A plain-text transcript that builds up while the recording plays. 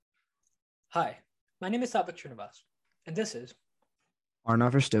Hi, my name is Tavik Srinivas, and this is,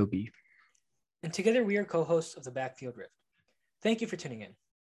 Arnav Verstocki. and together we are co-hosts of the Backfield Rift. Thank you for tuning in.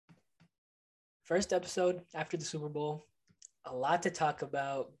 First episode after the Super Bowl, a lot to talk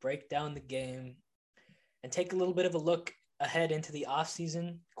about, break down the game, and take a little bit of a look ahead into the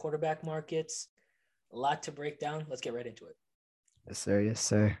offseason quarterback markets. A lot to break down. Let's get right into it. Yes, sir. Yes,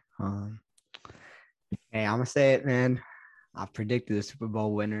 sir. Hey, I'm gonna say it, man. I predicted the Super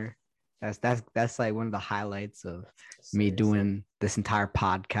Bowl winner. That's like one of the highlights of Yes, me sir, yes, sir. doing this entire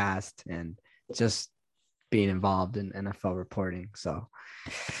podcast and just being involved in NFL reporting. So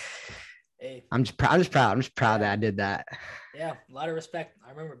Hey, I'm just proud. I'm just proud yeah, that I did that. yeah, a lot of respect. I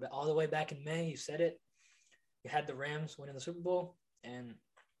remember all the way back in May, you said it. You had the Rams winning the Super Bowl, and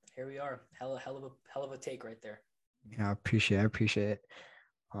here we are. Hell of a take right there. Yeah, I appreciate it.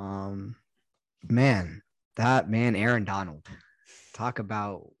 Um, man, that man, Aaron Donald. Talk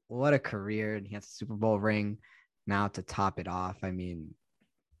about what a career, and he has a Super Bowl ring now to top it off. I mean,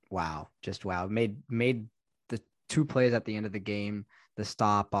 wow, just wow. Made the two plays at the end of the game, the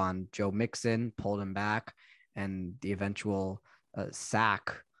stop on Joe Mixon, pulled him back, and the eventual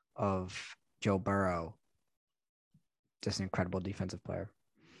sack of Joe Burrow. Just an incredible defensive player.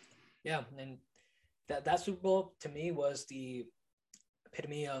 Yeah, and that Super Bowl to me was the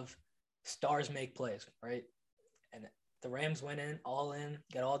epitome of stars make plays, right? And the Rams went in all in,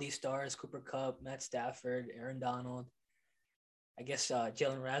 got all these stars: Cooper Kupp, Matt Stafford, Aaron Donald. I guess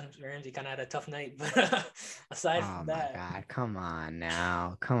Jalen Ramsey kind of had a tough night, but aside Oh from my that, God. Come on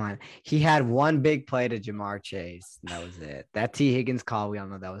now. Come on. He had one big play to Jamar Chase. And that was it. That T. Higgins call, we all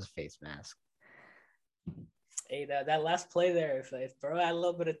know that was a face mask. hey, that last play there, if Burrow had a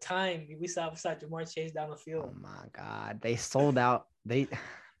little bit of time, we saw Jamar Chase down the Oh field. my God. They sold out. They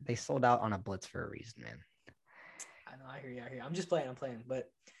sold out on a blitz for a reason, man. I know, I hear you. I hear you. I'm playing. But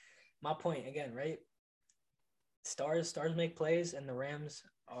my point again, right? Stars make plays, and the Rams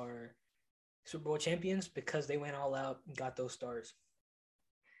are Super Bowl champions because they went all out and got those stars.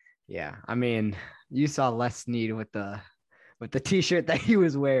 Yeah. I mean, you saw Les Snead with the t-shirt that he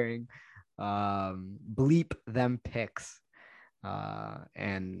was wearing. Bleep them picks.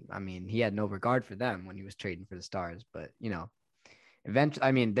 And I mean, he had no regard for them when he was trading for the stars, but eventually,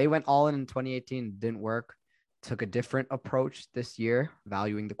 I mean, they went all in 2018, didn't work. Took a different approach this year,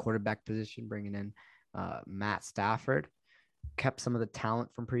 valuing the quarterback position, bringing in Matt Stafford, kept some of the talent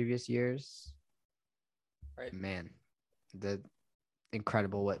from previous years. Right. Man, the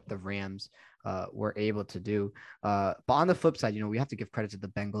incredible what the Rams were able to do. But on the flip side, we have to give credit to the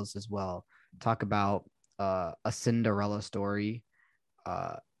Bengals as well. Talk about a Cinderella story,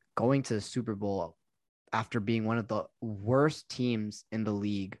 uh, going to the Super Bowl after being one of the worst teams in the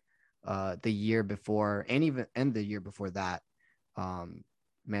league the year before, and the year before that. Um,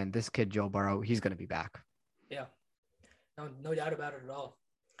 Man, this kid Joe Burrow, he's gonna be back. Yeah. No doubt about it at all.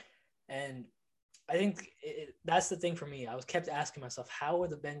 And I think that's the thing for me. I was kept asking myself, how are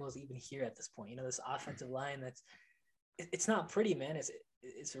the Bengals even here at this point? This offensive line it's not pretty, man.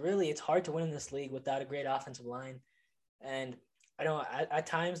 It's hard to win in this league without a great offensive line. And I know at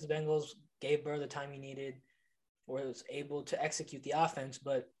times the Bengals gave Burrow the time he needed, or was able to execute the offense,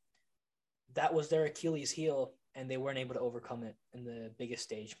 but that was their Achilles heel, and they weren't able to overcome it in the biggest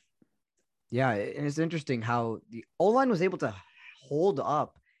stage. Yeah, and it's interesting how the O line was able to hold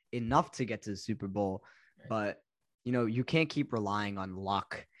up enough to get to the Super Bowl, Right. but you can't keep relying on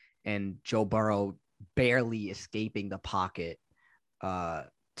luck and Joe Burrow barely escaping the pocket uh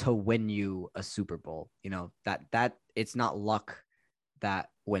to win you a Super Bowl. That it's not luck that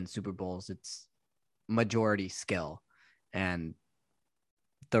wins Super Bowls, it's majority skill. And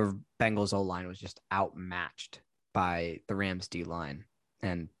the Bengals O line was just outmatched by the Rams D line.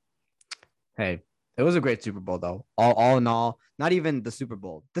 And hey, it was a great Super Bowl though. All in all, not even the Super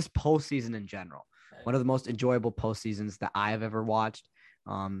Bowl, this postseason in general, Right. one of the most enjoyable postseasons that I have ever watched.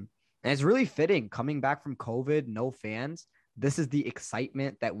 And it's really fitting coming back from COVID, no fans. This is the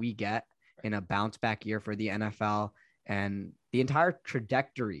excitement that we get in a bounce back year for the NFL and the entire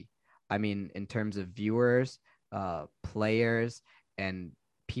trajectory. I mean, in terms of viewers, players, and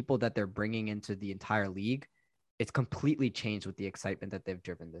people that they're bringing into the entire league, it's completely changed with the excitement that they've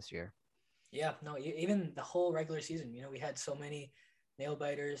driven this year. Yeah, no, even the whole regular season, we had so many nail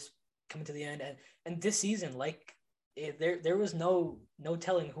biters coming to the end, and this season, there was no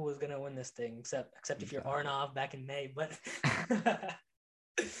telling who was gonna win this thing, except if you're Arnov back in May, but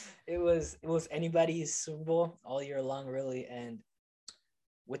it was anybody's Super Bowl all year long, really, and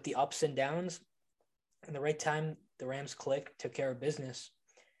with the ups and downs, in the right time, the Rams clicked, took care of business,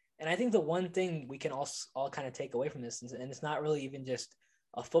 and I think the one thing we can all kind of take away from this, and it's not really even just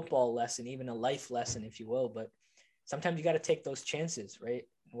a football lesson, even a life lesson, if you will. But sometimes you got to take those chances, right?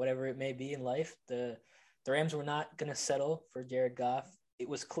 Whatever it may be in life. The Rams were not going to settle for Jared Goff. It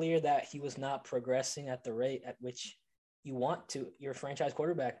was clear that he was not progressing at the rate at which you want to your franchise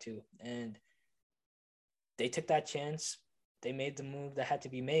quarterback to. And they took that chance. They made the move that had to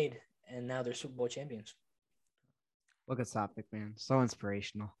be made, and now they're Super Bowl champions. Look at topic, man. So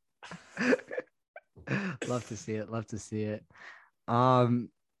inspirational. Love to see it. Love to see it. But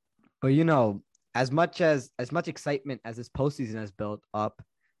as much excitement as this postseason has built up,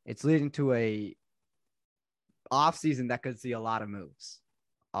 it's leading to a offseason that could see a lot of moves,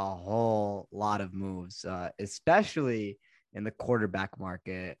 a whole lot of moves, especially in the quarterback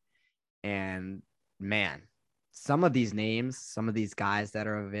market. And man, some of these names, some of these guys that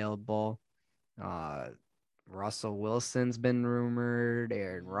are available, Russell Wilson's been rumored.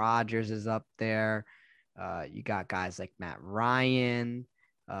 Aaron Rodgers is up there. You got guys like Matt Ryan.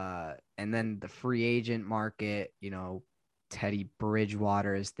 And then the free agent market, Teddy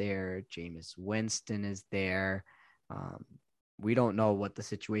Bridgewater is there. Jameis Winston is there. We don't know what the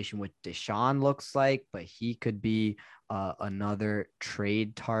situation with Deshaun looks like, but he could be another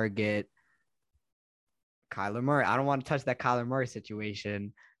trade target. Kyler Murray. I don't want to touch that Kyler Murray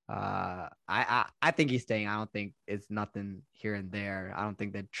situation. I think he's staying. I don't think it's nothing here and there. I don't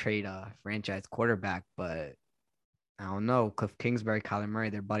think they'd trade a franchise quarterback, but I don't know. Cliff Kingsbury, Kyler Murray,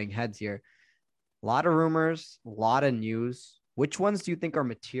 they're butting heads here. A lot of rumors, a lot of news. Which ones do you think are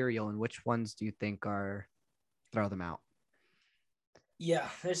material and which ones do you think are throw them out? Yeah,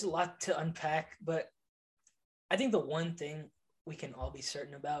 there's a lot to unpack, but I think the one thing we can all be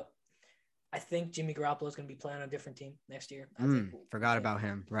certain about, I think Jimmy Garoppolo is going to be playing on a different team next year. Forgot about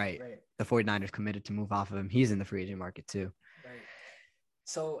him. Right. The 49ers committed to move off of him. He's in the free agent market too. Right.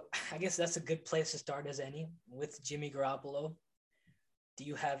 So I guess that's a good place to start as any with Jimmy Garoppolo. Do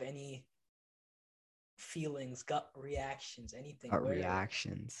you have any feelings, gut reactions, anything?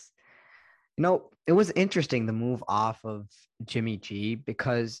 Reactions. It was interesting the move off of Jimmy G,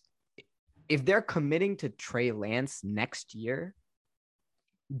 because if they're committing to Trey Lance next year,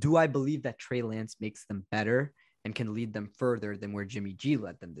 do I believe that Trey Lance makes them better and can lead them further than where Jimmy G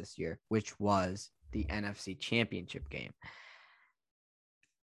led them this year, which was the NFC Championship game?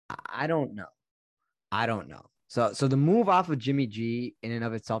 I don't know. So the move off of Jimmy G in and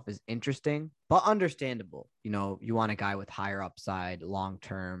of itself is interesting, but understandable. You want a guy with higher upside,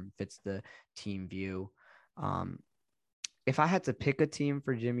 long-term, fits the team view. If I had to pick a team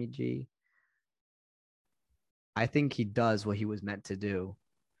for Jimmy G, I think he does what he was meant to do.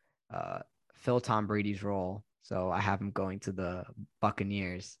 Fill Tom Brady's role. So I have him going to the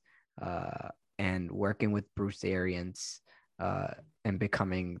Buccaneers and working with Bruce Arians and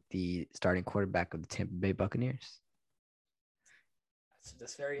becoming the starting quarterback of the Tampa Bay Buccaneers.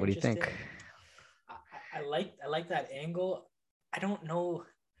 That's very what interesting. What do you think? I like that angle. I don't know.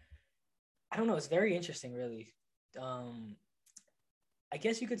 It's very interesting, really. I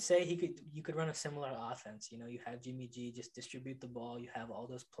guess you could say you could run a similar offense. You have Jimmy G, just distribute the ball. You have all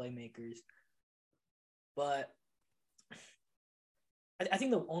those playmakers. But I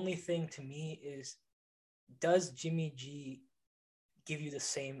think the only thing to me is, does Jimmy G give you the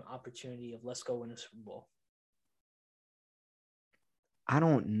same opportunity of let's go win a Super Bowl? I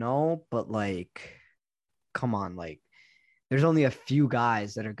don't know, but come on, there's only a few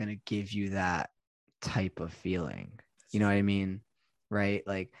guys that are going to give you that type of feeling. You know what I mean? Right?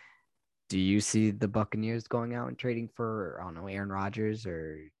 Do you see the Buccaneers going out and trading for, I don't know, Aaron Rodgers,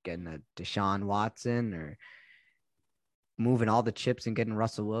 or getting a Deshaun Watson, or moving all the chips and getting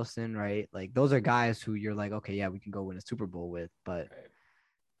Russell Wilson, right? Those are guys who you're like, okay, yeah, we can go win a Super Bowl with. But right.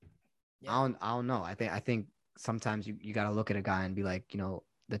 Yeah. I don't know. I think sometimes you got to look at a guy and be like,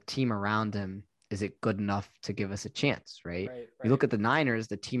 the team around him, is it good enough to give us a chance, right? You look at the Niners,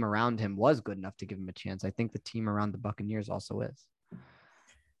 the team around him was good enough to give him a chance. I think the team around the Buccaneers also is.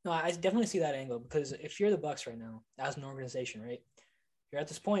 No, I definitely see that angle, because if you're the Bucs right now as an organization, right, you're at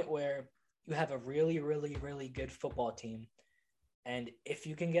this point where you have a really, really, really good football team. And if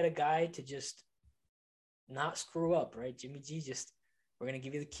you can get a guy to just not screw up, right? Jimmy G, we're going to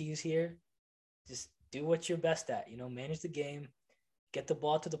give you the keys here. Just do what you're best at, manage the game, get the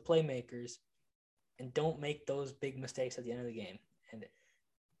ball to the playmakers, and don't make those big mistakes at the end of the game.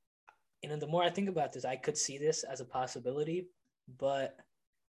 And, the more I think about this, I could see this as a possibility, but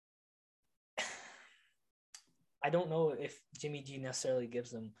I don't know if Jimmy G necessarily gives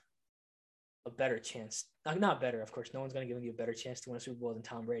them a better chance. Not better, of course. No one's going to give you a better chance to win a Super Bowl than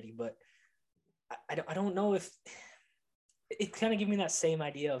Tom Brady, but I don't know if it kind of gives me that same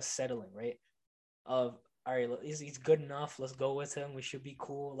idea of settling, right? Of all right, he's good enough. Let's go with him. We should be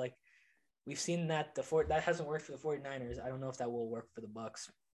cool. Like we've seen that that hasn't worked for the 49ers. I don't know if that will work for the Bucs.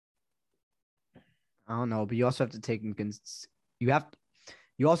 I don't know, but you also have to take you have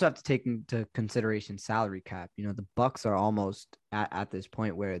you also have to take into consideration salary cap. You know, the Bucks are almost at this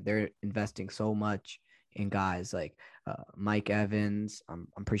point where they're investing so much in guys like Mike Evans. I'm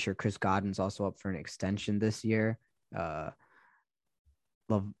pretty sure Chris Godwin's also up for an extension this year. Uh,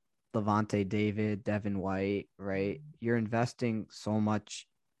 Levante David, Devin White, right? You're investing so much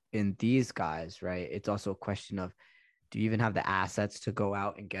in these guys, right? It's also a question of, do you even have the assets to go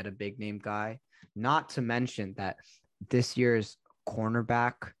out and get a big name guy? Not to mention that this year's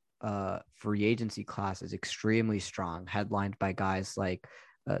cornerback free agency class is extremely strong, headlined by guys like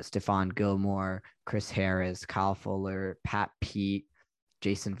Stephon Gilmore, Chris Harris, Kyle Fuller, Pat Pete,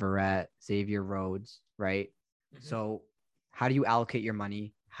 Jason Verrett, Xavier Rhodes, right? Mm-hmm. So how do you allocate your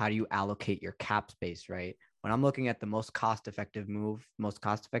money? How do you allocate your cap space, right? When I'm looking at the most cost-effective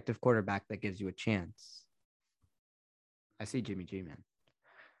quarterback that gives you a chance, I see Jimmy G, man.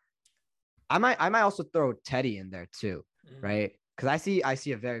 I might also throw Teddy in there too, right? Because I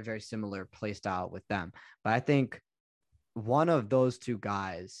see a very, very similar play style with them. But I think one of those two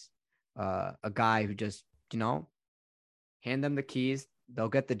guys, a guy who just, hand them the keys, they'll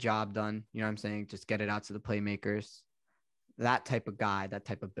get the job done. You know what I'm saying? Just get it out to the playmakers. That type of guy, that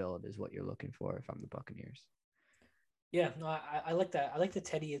type of build is what you're looking for if I'm the Buccaneers. Yeah, no, I like that. I like the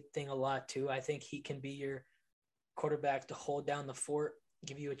Teddy thing a lot too. I think he can be your quarterback to hold down the fort,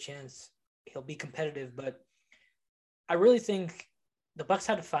 give you a chance. He'll be competitive, but I really think the Bucs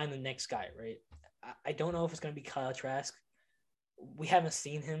had to find the next guy, right? I don't know if it's going to be Kyle Trask. We haven't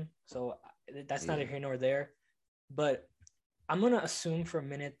seen him, so that's neither here nor there. But I'm going to assume for a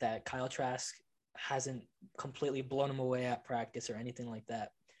minute that Kyle Trask hasn't completely blown him away at practice or anything like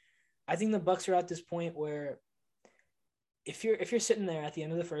that. I think the Bucs are at this point where if you're sitting there at the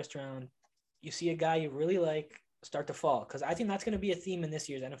end of the first round, you see a guy you really like start to fall, because I think that's going to be a theme in this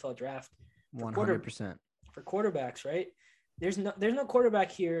year's NFL draft. 100%. For quarterbacks, right? There's no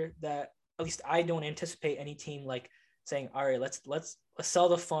quarterback here that, at least I don't anticipate any team like saying, all right, let's sell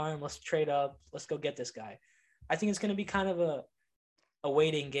the farm, let's trade up, let's go get this guy. I think it's going to be kind of a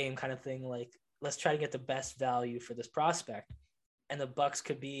waiting game kind of thing. Like, let's try to get the best value for this prospect. And the Bucs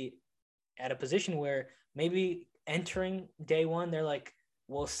could be at a position where maybe entering day one, they're like,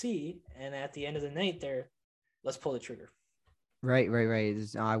 we'll see. And at the end of the night, let's pull the trigger. Right. I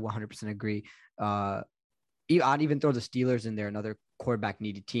 100% agree. I'd even throw the Steelers in there, another quarterback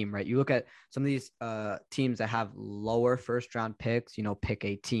needed team, right? You look at some of these teams that have lower first round picks, pick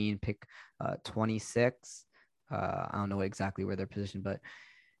 18, pick 26. I don't know exactly where they're positioned, but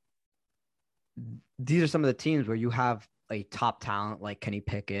these are some of the teams where you have a top talent like Kenny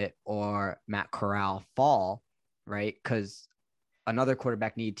Pickett or Matt Corral fall, right? Because another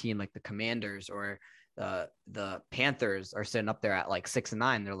quarterback need team like the Commanders or the Panthers are sitting up there at like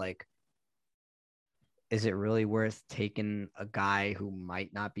 6-9. They're like, is it really worth taking a guy who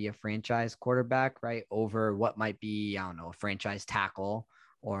might not be a franchise quarterback, right, over what might be, I don't know, a franchise tackle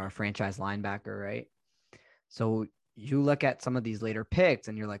or a franchise linebacker, right? So you look at some of these later picks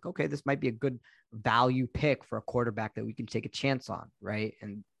and you're like, okay, this might be a good value pick for a quarterback that we can take a chance on, right?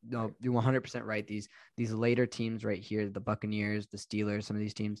 And no, you're 100% right. These later teams right here, the Buccaneers, the Steelers, some of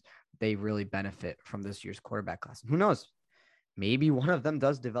these teams, they really benefit from this year's quarterback class. Who knows? Maybe one of them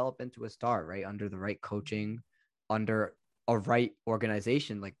does develop into a star, right? Under the right coaching, under a right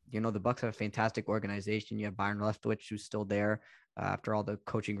organization. Like, the Bucs have a fantastic organization. You have Byron Leftwich, who's still there after all the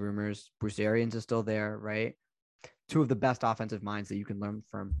coaching rumors. Bruce Arians is still there, right? Two of the best offensive minds that you can learn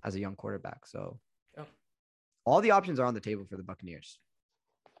from as a young quarterback. So all the options are on the table for the Buccaneers.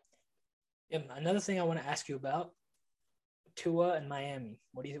 Yeah, another thing I want to ask you about, Tua and Miami.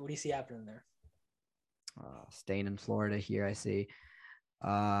 What do you see happening there? Staying in Florida here, I see.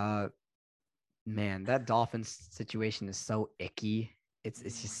 Man, that Dolphins situation is so icky.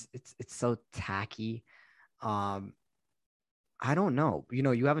 It's so tacky. I don't know.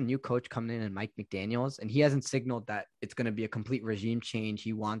 You have a new coach coming in, and Mike McDaniels, and he hasn't signaled that it's going to be a complete regime change.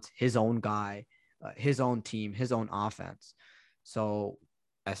 He wants his own guy, his own team, his own offense. So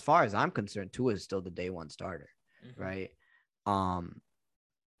as far as I'm concerned, Tua is still the day one starter, right?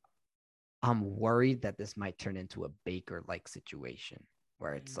 I'm worried that this might turn into a Baker-like situation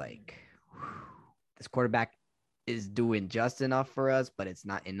where it's like, this quarterback is doing just enough for us, but it's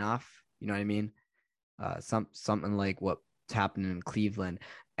not enough. You know what I mean? Something like what's happening in Cleveland,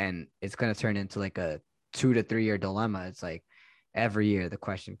 and it's going to turn into like a 2 to 3 year dilemma. It's like every year the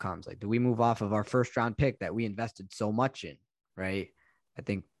question comes like, do we move off of our first round pick that we invested so much in, right? I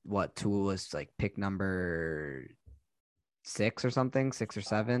think Tua was like pick number 6 or something, 6 or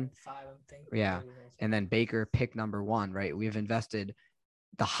 7. Five, I think. Yeah. And then Baker pick number 1, right? We've invested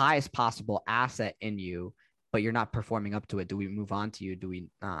the highest possible asset in you, but you're not performing up to it. Do we move on to you? Do we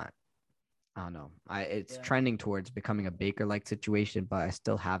not? I don't know. It's trending towards becoming a Baker-like situation, but I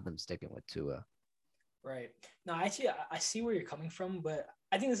still have them sticking with Tua. Right. No, actually, I see where you're coming from, but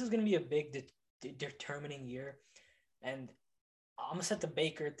I think this is going to be a big determining year. And I'm going to set the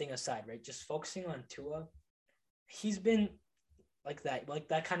Baker thing aside, right? Just focusing on Tua. He's been like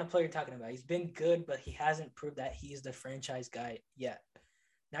that kind of player you're talking about. He's been good, but he hasn't proved that he's the franchise guy yet.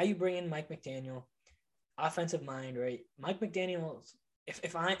 Now you bring in Mike McDaniel, offensive mind, right? Mike McDaniel,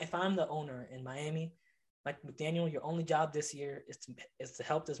 if I'm the owner in Miami, Mike McDaniel, your only job this year is to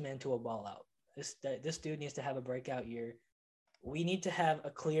help this man to a ball out. This dude needs to have a breakout year. We need to have a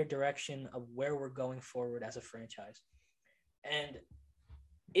clear direction of where we're going forward as a franchise. And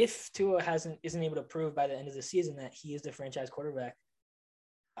if Tua isn't able to prove by the end of the season that he is the franchise quarterback,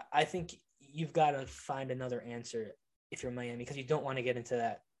 I think you've got to find another answer if you're Miami, because you don't want to get into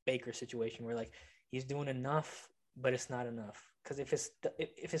that Baker situation where like he's doing enough, but it's not enough. Because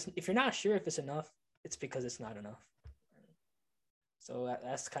if you're not sure if it's enough, it's because it's not enough. So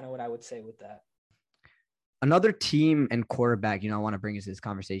that's kind of what I would say with that. Another team and quarterback, I want to bring into this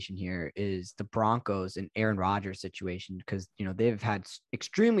conversation here is the Broncos and Aaron Rodgers situation, because, they've had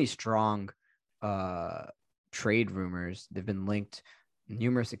extremely strong trade rumors. They've been linked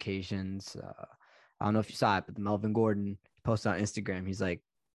numerous occasions. I don't know if you saw it, but the Melvin Gordon posted on Instagram. He's like,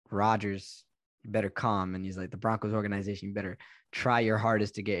 Rodgers, you better come. And he's like, the Broncos organization, you better try your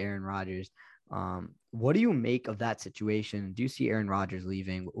hardest to get Aaron Rodgers. What do you make of that situation? Do you see Aaron Rodgers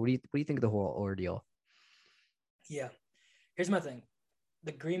leaving? What do you think of the whole ordeal? Yeah. Here's my thing.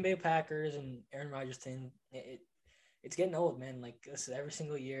 The Green Bay Packers and Aaron Rodgers thing, it's getting old, man. Like, this is every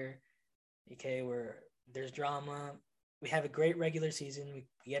single year. Okay, where there's drama. We have a great regular season. We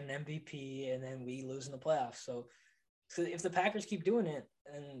get an MVP, and then we lose in the playoffs. So if the Packers keep doing it,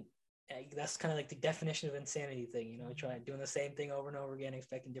 and that's kind of like the definition of insanity thing, trying doing the same thing over and over again,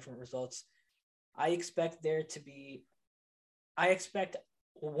 expecting different results. I expect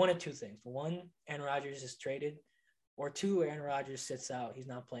one of two things. One, Aaron Rodgers is traded, or two, Aaron Rodgers sits out. He's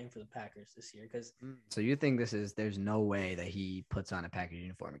not playing for the Packers this year. So you think there's no way that he puts on a Packers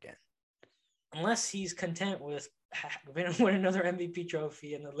uniform again? Unless he's content with win another MVP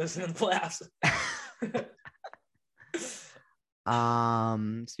trophy and then listen to the playoffs.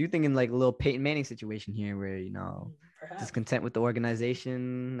 So you're thinking like a little Peyton Manning situation here where, Perhaps. discontent with the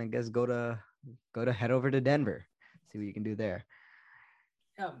organization, I guess go to head over to Denver, see what you can do there.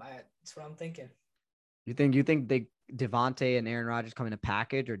 Yeah, that's what I'm thinking. You think Devontae and Aaron Rodgers come in a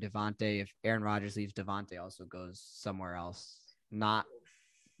package, or Devontae, if Aaron Rodgers leaves, Devontae also goes somewhere else, not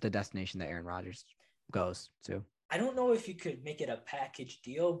the destination that Aaron Rodgers goes to? I don't know if you could make it a package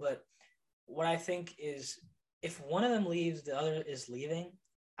deal, but what I think is if one of them leaves, the other is leaving.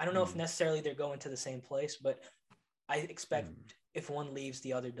 I don't know if necessarily they're going to the same place, but I expect if one leaves,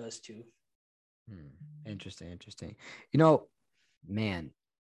 the other does too. Interesting. Man,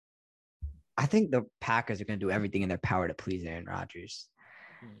 I think the Packers are going to do everything in their power to please Aaron Rodgers.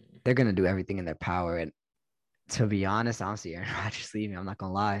 They're going to do everything in their power. And to be honest, I don't see Aaron Rodgers leaving. I'm not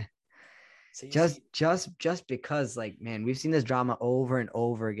going to lie. So just because, like, man, we've seen this drama over and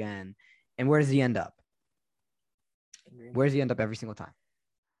over again. And where does he end up? Where does he end up every single time?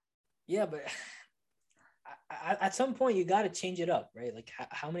 Yeah, but at some point, you got to change it up, right? Like,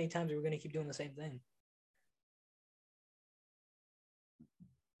 how many times are we going to keep doing the same thing?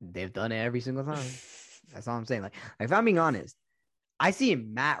 They've done it every single time. That's all I'm saying. Like, if I'm being honest, I see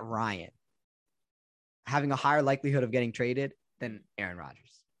Matt Ryan having a higher likelihood of getting traded than Aaron Rodgers.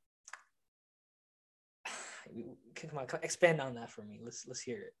 Come on, expand on that for me. Let's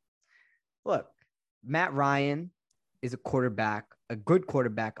hear it. Look, Matt Ryan is a good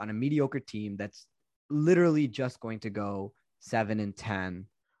quarterback on a mediocre team that's literally just going to go 7-10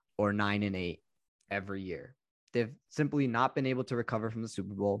 or 9-8 every year. They've simply not been able to recover from the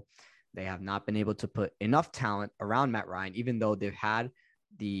Super Bowl. They have not been able to put enough talent around Matt Ryan, even though they've had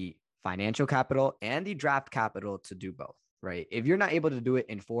the financial capital and the draft capital to do both, right? If you're not able to do it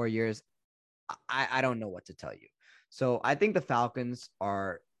in 4 years, I don't know what to tell you. So I think the Falcons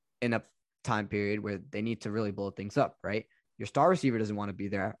are in a time period where they need to really blow things up, right? Your star receiver doesn't want to be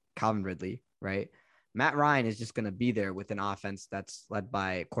there, Calvin Ridley, right? Matt Ryan is just going to be there with an offense that's led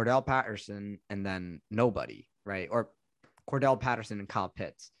by Cordell Patterson and then nobody, right? Or Cordell Patterson and Kyle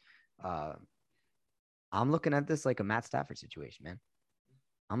Pitts. I'm looking at this like a Matt Stafford situation, man.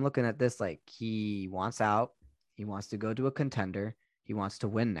 I'm looking at this like he wants out. He wants to go to a contender. He wants to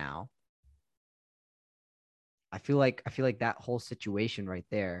win now. I feel like that whole situation right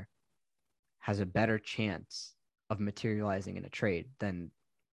there has a better chance of materializing in a trade than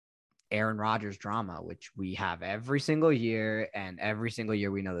Aaron Rodgers drama, which we have every single year, and every single year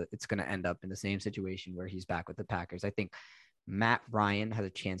we know that it's going to end up in the same situation where he's back with the Packers. I think Matt Ryan has a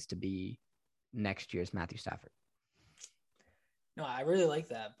chance to be next year's Matthew Stafford. No, I really like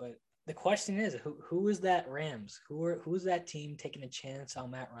that, but the question is, who is that Rams? Who's that team taking a chance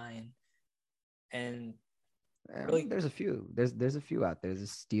on Matt Ryan? And really, there's a few. There's a few out there. There's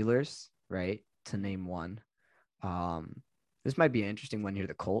the Steelers, right? To name one. This might be an interesting one here.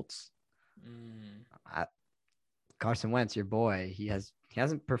 The Colts. Carson Wentz, your boy, he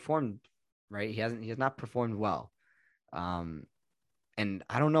hasn't performed right. He has not performed well. And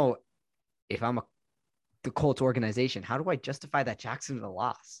I don't know if I'm the Colts organization, how do I justify that Jacksonville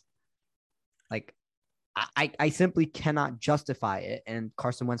loss? Like, I simply cannot justify it and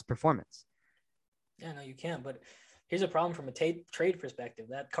Carson Wentz's performance. Yeah, no, you can't. But here's a problem from a trade perspective.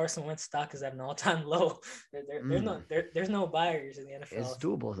 That Carson Wentz stock is at an all-time low. There's no buyers in the NFL. It's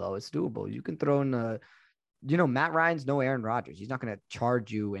doable, though. It's doable. You can throw in Matt Ryan's no Aaron Rodgers. He's not going to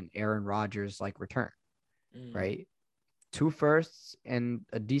charge you an Aaron Rodgers like return, right? 2 firsts and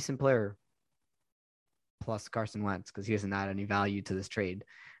a decent player plus Carson Wentz because he doesn't add any value to this trade.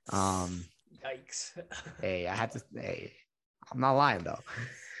 Yikes. Hey, I'm not lying though.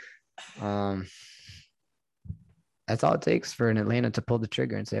 That's all it takes for an Atlanta to pull the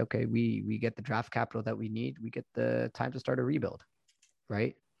trigger and say, okay, we get the draft capital that we need. We get the time to start a rebuild,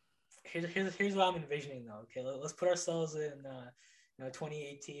 right? Here's what I'm envisioning though. Okay, let's put ourselves in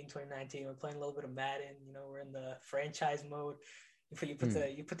 2018, 2019. We're playing a little bit of Madden. We're in the franchise mode. You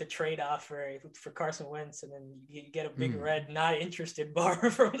put the trade offer for Carson Wentz, and then you get a big red not interested bar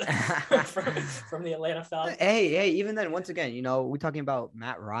from the Atlanta Falcons. Hey, even then, once again, we're talking about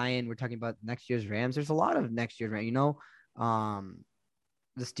Matt Ryan. We're talking about next year's Rams. There's a lot of next year's Rams.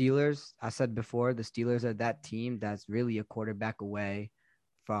 The Steelers. I said before, the Steelers are that team that's really a quarterback away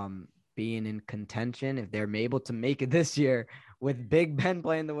from being in contention. If they're able to make it this year with Big Ben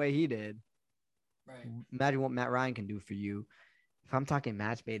playing the way he did, right? Imagine what Matt Ryan can do for you. If I'm talking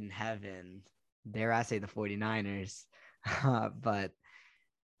match made in heaven, dare I say the 49ers, but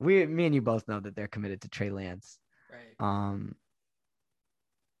me and you both know that they're committed to Trey Lance. Right.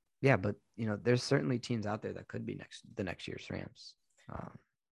 Yeah, but there's certainly teams out there that could be the next year's Rams.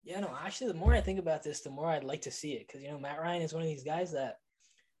 Yeah, no, actually, the more I think about this, the more I'd like to see it because Matt Ryan is one of these guys that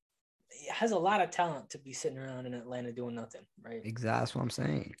has a lot of talent to be sitting around in Atlanta doing nothing, right? Exactly, that's what I'm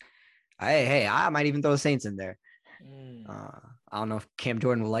saying. Hey, I might even throw the Saints in there. I don't know if Cam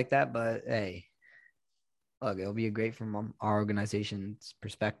Jordan will like that, but hey, look, it'll be great from our organization's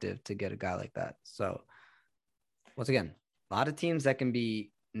perspective to get a guy like that. So, once again, a lot of teams that can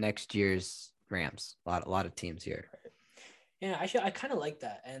be next year's Rams. A lot of teams here. Yeah, actually, I kind of like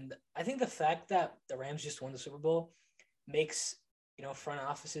that, and I think the fact that the Rams just won the Super Bowl makes front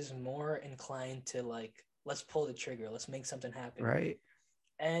offices more inclined to let's pull the trigger, let's make something happen, right?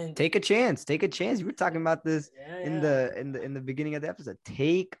 And take a chance. We were talking about this in the beginning of the episode.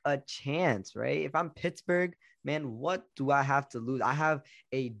 Take a chance, right? If I'm Pittsburgh, man, what do I have to lose? I have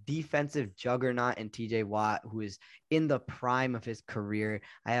a defensive juggernaut in TJ Watt, who is in the prime of his career.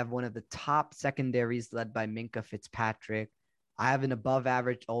 I have one of the top secondaries led by Minkah Fitzpatrick. I have an above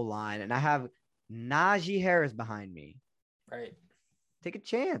average O-line, and I have Najee Harris behind me. Right. Take a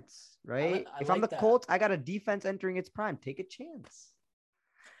chance, right? If I'm the Colts, I got a defense entering its prime. Take a chance.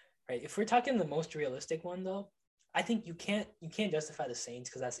 Right. If we're talking the most realistic one, though, I think you can't justify the Saints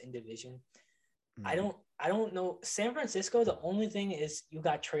because that's in division. I don't know. San Francisco, the only thing is you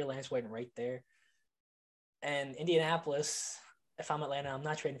got Trey Lance waiting right there. And Indianapolis, if I'm Atlanta, I'm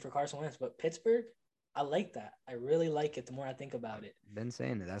not trading for Carson Wentz. But Pittsburgh, I like that. I really like it the more I think about it. Been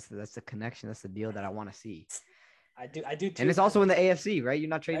saying it. That's the connection. That's the deal that I want to see. I do too. And it's also in the AFC, right? You're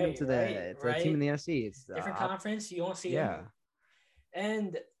not trading them to the team in the NFC. It's different conference. You won't see them. Yeah.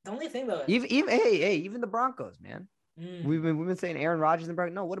 And the only thing though, even the Broncos, man. We've been saying Aaron Rodgers and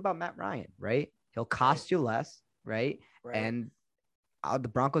Broncos. No, what about Matt Ryan, right? He'll cost you less, right? And the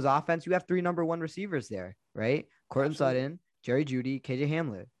Broncos offense, you have 3 number 1 receivers there, right? Courtland Sutton, Jerry Jeudy, KJ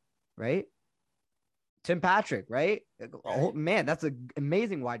Hamler, right? Tim Patrick, right? Oh man, that's an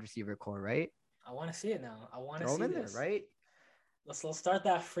amazing wide receiver core, right? I want to see it now. I want to see him this. There, right? Let's start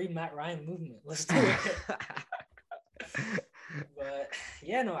that free Matt Ryan movement. Let's do it. But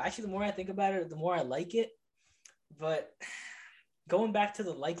yeah, no, actually, the more I think about it, the more I like it. But going back to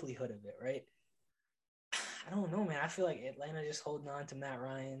the likelihood of it, right? I don't know, man. I feel like Atlanta just holding on to Matt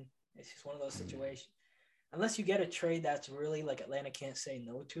Ryan. It's just one of those situations. unless you get a trade that's really like Atlanta can't say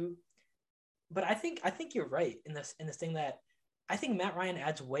no to. But I think you're right in this thing that I think Matt Ryan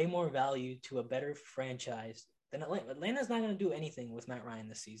adds way more value to a better franchise than Atlanta. Atlanta's not going to do anything with Matt Ryan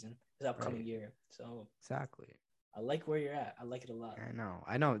this season, this upcoming year. So Exactly. I like where you're at. I like it a lot. I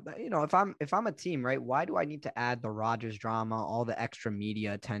know. You know, if I'm a team, right? Why do I need to add the Rodgers drama, all the extra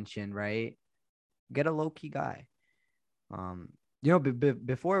media attention, right? Get a low key guy. You know,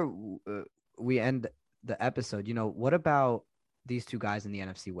 before we end the episode, you know, what about these two guys in the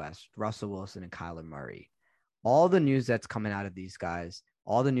NFC West, Russell Wilson and Kyler Murray? All the news that's coming out of these guys,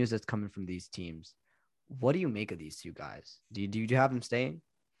 all the news that's coming from these teams. What do you make of these two guys? Do you have them staying?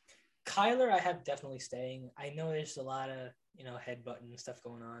 Kyler, I have definitely staying. I know there's a lot of headbutting stuff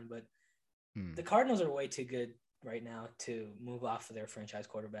going on, but the Cardinals are way too good right now to move off of their franchise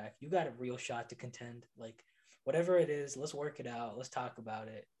quarterback. You got a real shot to contend. Like whatever it is, let's work it out. Let's talk about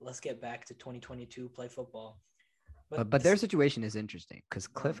it. Let's get back to 2022, play football. But their situation is interesting because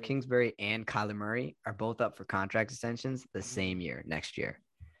Cliff Kingsbury and Kyler Murray are both up for contract extensions the same year, next year.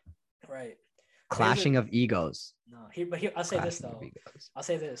 Right. Clashing of egos. No, here I'll say this though. I'll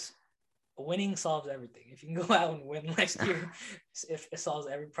say this. Winning solves everything. If you can go out and win next year, it solves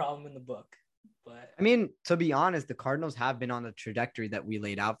every problem in the book. But I mean, to be honest, the Cardinals have been on the trajectory that we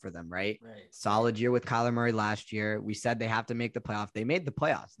laid out for them, right? Right. Solid year with Kyler Murray last year. We said they have to make the playoff. They made the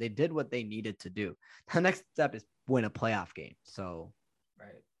playoffs. They did what they needed to do. The next step is win a playoff game. So,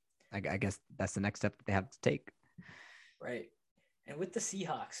 right. I guess that's the next step that they have to take. Right. And with the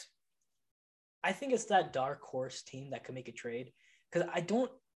Seahawks, I think it's that dark horse team that could make a trade because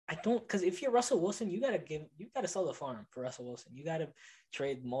because if you're Russell Wilson, you gotta sell the farm for Russell Wilson. You gotta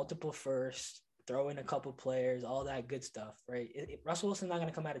trade multiple firsts, throw in a couple players, all that good stuff, right? Russell Wilson's not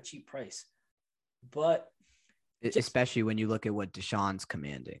gonna come at a cheap price, but especially when you look at what Deshaun's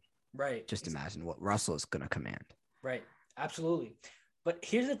commanding, right? Just imagine what Russell is gonna command, right? Absolutely. But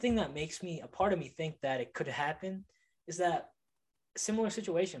here's the thing that makes a part of me think that it could happen is that similar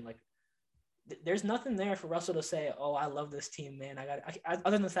situation, like. There's nothing there for Russell to say, "Oh, I love this team, man.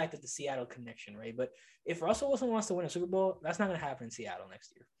 Other than the fact that the Seattle connection, right?" But if Russell Wilson wants to win a Super Bowl, that's not going to happen in Seattle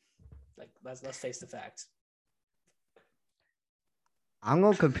next year. Like, let's face the facts. I'm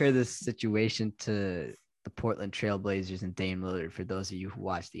going to compare this situation to the Portland Trailblazers and Dame Lillard for those of you who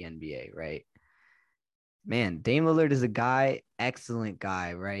watch the NBA, right? Man, Dame Lillard is a guy, excellent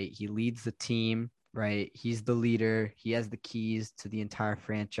guy, right? He leads the team, right? He's the leader. He has the keys to the entire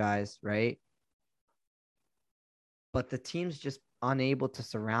franchise, right? But the team's just unable to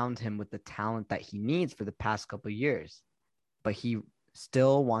surround him with the talent that he needs for the past couple of years. But he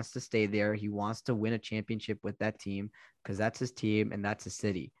still wants to stay there. He wants to win a championship with that team because that's his team and that's his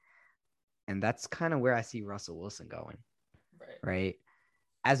city. And that's kind of where I see Russell Wilson going, right?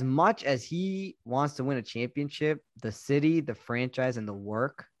 As much as he wants to win a championship, the city, the franchise, and the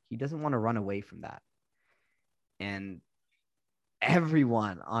work, he doesn't want to run away from that. And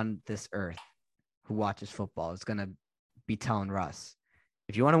everyone on this earth who watches football is going to be telling Russ,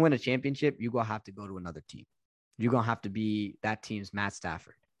 if you want to win a championship, you're going to have to go to another team. You're going to have to be that team's Matt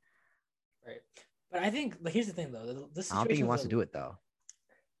Stafford. Right. But here's the thing, though. I don't think he wants to do it, though.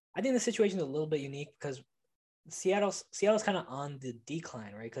 I think the situation is a little bit unique because Seattle's kind of on the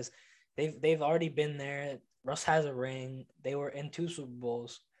decline, right? Because they've already been there. Russ has a ring. They were in 2 Super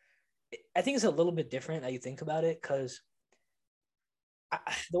Bowls. I think it's a little bit different that you think about it because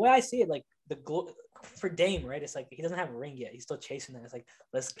the way I see it, like for Dame, right? It's like he doesn't have a ring yet. He's still chasing that. It's like,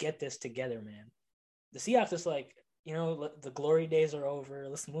 let's get this together, man. The Seahawks is like, the glory days are over.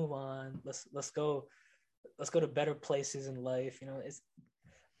 Let's move on. Let's go to better places in life.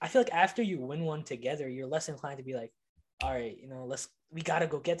 I feel like after you win one together, you're less inclined to be like, all right, we gotta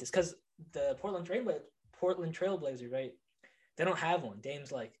go get this because the Portland Trailblazers, right? They don't have one.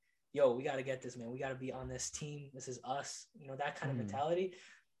 Dame's like, yo, we gotta get this, man. We gotta be on this team. This is us. That kind of mentality.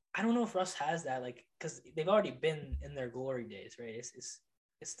 I don't know if Russ has that, like, because they've already been in their glory days, right? It's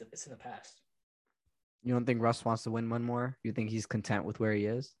in the past. You don't think Russ wants to win one more? You think he's content with where he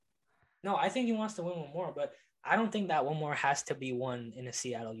is? No, I think he wants to win one more, but I don't think that one more has to be won in a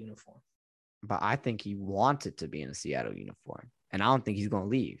Seattle uniform. But I think he wants it to be in a Seattle uniform, and I don't think he's going to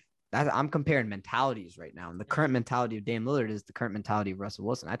leave. I'm comparing mentalities right now, and the current mentality of Dame Lillard is the current mentality of Russell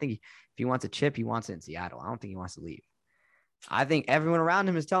Wilson. I think if he wants a chip, he wants it in Seattle. I don't think he wants to leave. I think everyone around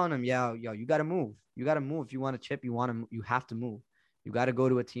him is telling him, yo, you got to move. You got to move. If you want a chip, you have to move. You got to go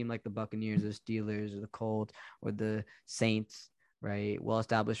to a team like the Buccaneers or the Steelers or the Colts or the Saints, right?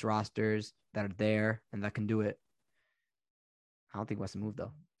 Well-established rosters that are there and that can do it. I don't think he wants to move,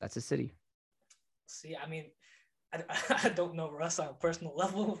 though. That's a city. See, I mean, I don't know Russ on a personal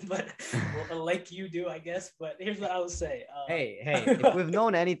level, but well, like you do, I guess. But here's what I would say. Hey, if we've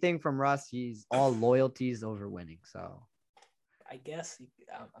known anything from Russ, he's all loyalties over winning. So I guess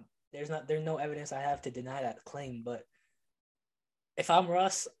there's no evidence I have to deny that claim. But if I'm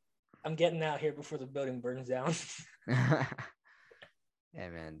Russ, I'm getting out here before the building burns down. yeah,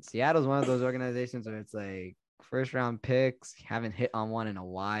 man. Seattle's one of those organizations where it's like first round picks, haven't hit on one in a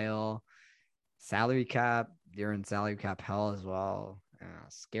while. Salary cap, you're in salary cap hell as well.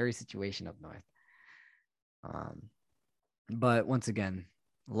 Scary situation up north. But once again,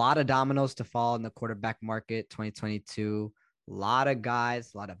 a lot of dominoes to fall in the quarterback market 2022. A lot of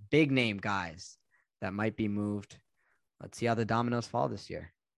guys, a lot of big name guys that might be moved. Let's see how the dominoes fall this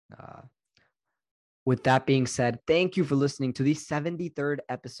year. With that being said, thank you for listening to the 73rd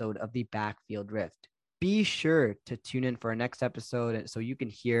episode of the Backfield Rift. Be sure to tune in for our next episode so you can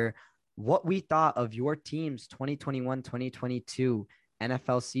hear what we thought of your team's 2021-2022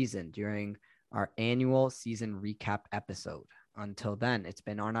 NFL season during our annual season recap episode. Until then, it's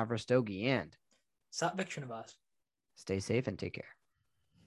been Arnav Rastogi and Satvik Srinivas. Stay safe and take care.